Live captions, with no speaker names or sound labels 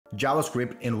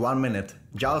JavaScript in 1 minute.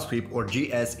 JavaScript or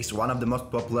JS is one of the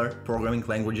most popular programming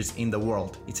languages in the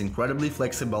world. It's incredibly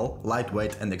flexible,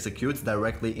 lightweight and executes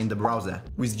directly in the browser.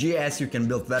 With JS you can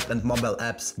build web and mobile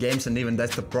apps, games and even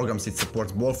desktop programs. It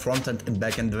supports both front-end and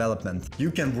back-end development.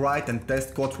 You can write and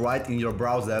test code right in your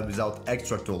browser without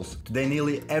extra tools. Today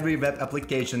nearly every web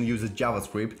application uses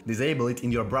JavaScript. Disable it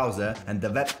in your browser and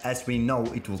the web as we know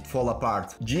it will fall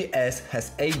apart. JS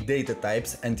has 8 data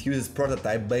types and uses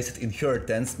prototype-based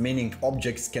inheritance, meaning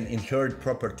objects can inherit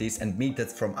properties and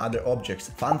methods from other objects.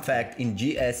 Fun fact, in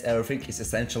JS everything is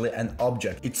essentially an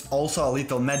object. It's also a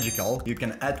little magical. You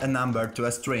can add a number to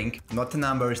a string. Not a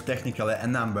number is technically a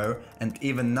number, and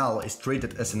even null is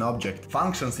treated as an object.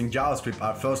 Functions in JavaScript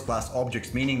are first-class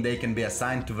objects, meaning they can be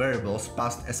assigned to variables,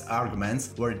 passed as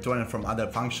arguments, or returned from other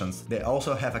functions. They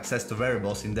also have access to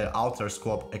variables in their outer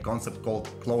scope, a concept called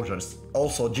closures.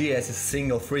 Also, JS is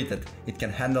single-threaded. It can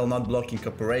handle non-blocking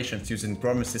operations using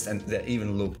promises and the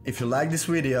even loop. If you like this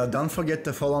video, don't forget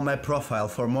to follow my profile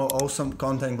for more awesome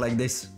content like this.